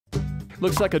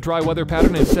Looks like a dry weather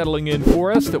pattern is settling in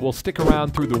for us that will stick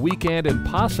around through the weekend and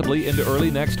possibly into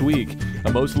early next week.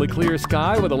 A mostly clear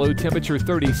sky with a low temperature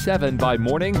 37 by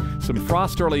morning. Some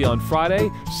frost early on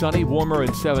Friday. Sunny, warmer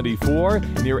and 74.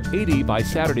 Near 80 by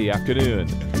Saturday afternoon.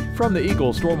 From the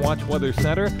Eagle Stormwatch Weather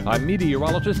Center, I'm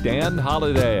meteorologist Dan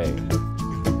Holliday.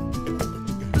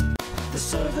 The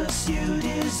service you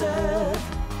deserve,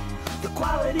 the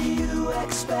quality you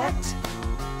expect.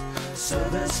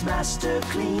 Service Master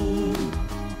Clean,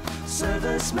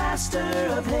 Service Master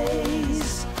of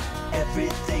Hayes.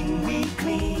 Everything we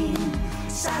clean,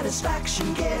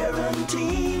 satisfaction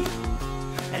guarantee.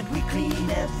 And we clean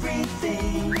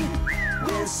everything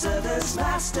with Service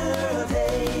Master of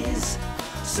Hayes.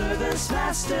 Service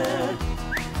Master,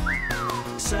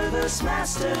 Service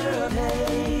Master of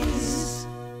Hayes.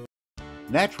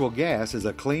 Natural gas is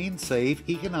a clean, safe,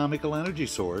 economical energy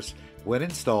source when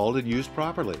installed and used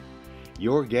properly.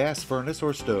 Your gas furnace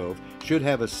or stove should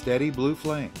have a steady blue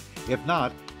flame. If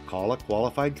not, call a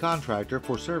qualified contractor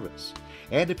for service.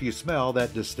 And if you smell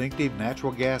that distinctive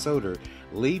natural gas odor,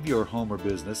 leave your home or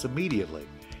business immediately.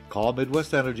 Call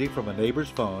Midwest Energy from a neighbor's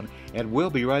phone and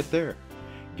we'll be right there.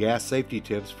 Gas safety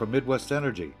tips from Midwest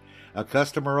Energy, a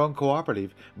customer-owned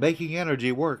cooperative making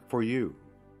energy work for you.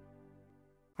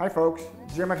 Hi folks,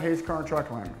 Jim at Hayes Car and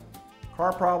Truck Alignment.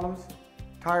 Car problems,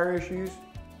 tire issues,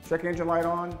 check engine light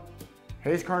on,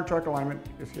 Hayes Car and Truck Alignment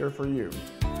is here for you.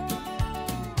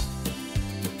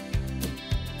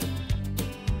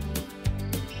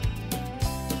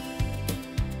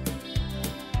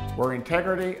 Where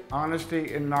integrity,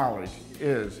 honesty, and knowledge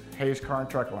is Hayes Car and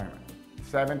Truck Alignment.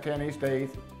 710 East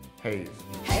 8th, Hayes.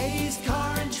 Hayes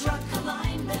Car and Truck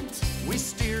Alignment. We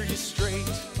steer you straight.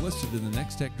 Listed in the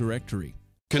Next Tech directory.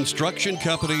 Construction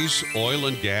companies, oil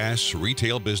and gas,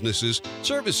 retail businesses,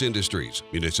 service industries,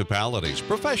 municipalities,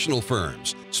 professional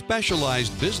firms,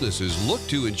 specialized businesses look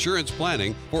to insurance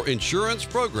planning for insurance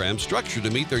programs structured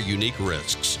to meet their unique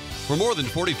risks. For more than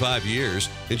 45 years,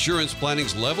 insurance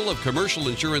planning's level of commercial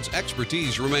insurance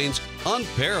expertise remains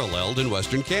unparalleled in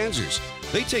Western Kansas.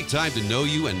 They take time to know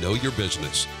you and know your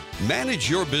business. Manage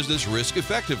your business risk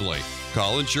effectively.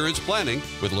 Call Insurance Planning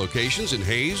with locations in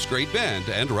Hayes, Great Bend,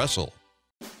 and Russell.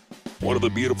 One of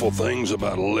the beautiful things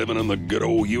about living in the good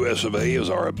old US of A is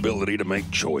our ability to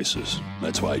make choices.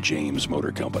 That's why James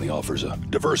Motor Company offers a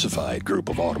diversified group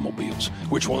of automobiles.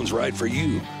 Which one's right for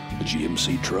you? A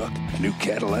GMC truck, a new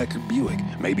Cadillac or Buick,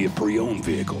 maybe a pre-owned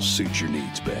vehicle suits your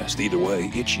needs best. Either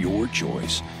way, it's your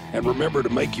choice. And remember to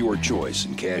make your choice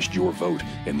and cast your vote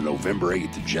in the November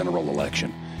 8th general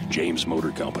election. James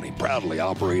Motor Company, proudly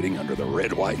operating under the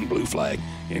red, white, and blue flag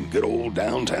in good old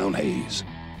downtown Hayes.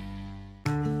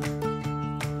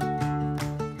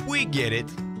 We get it.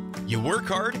 You work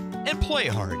hard and play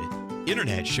hard.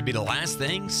 Internet should be the last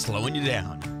thing slowing you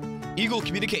down. Eagle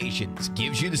Communications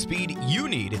gives you the speed you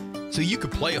need so you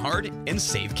can play hard and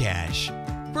save cash.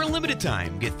 For a limited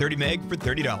time, get 30 meg for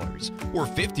 $30 or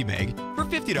 50 meg for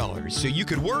 $50 so you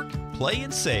can work, play,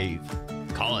 and save.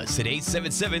 Call us at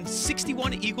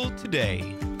 877-61-EAGLE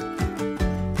today.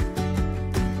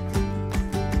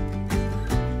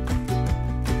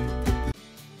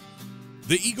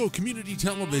 The Eagle Community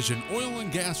Television Oil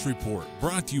and Gas Report,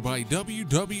 brought to you by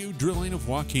WW Drilling of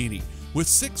Waukegan, with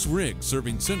 6 rigs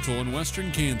serving central and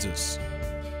western Kansas.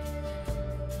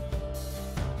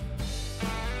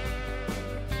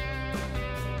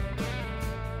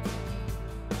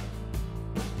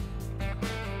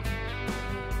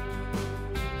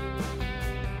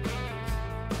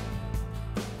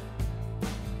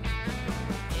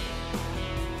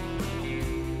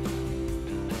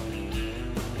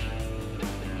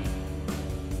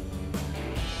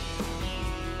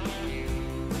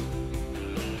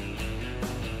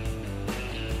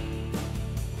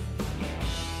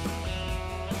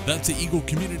 That's the Eagle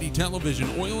Community Television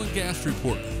Oil and Gas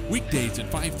Report, weekdays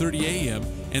at 5:30 a.m.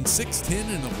 and 6:10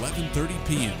 and 11:30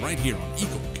 p.m. right here on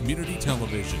Eagle Community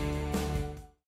Television.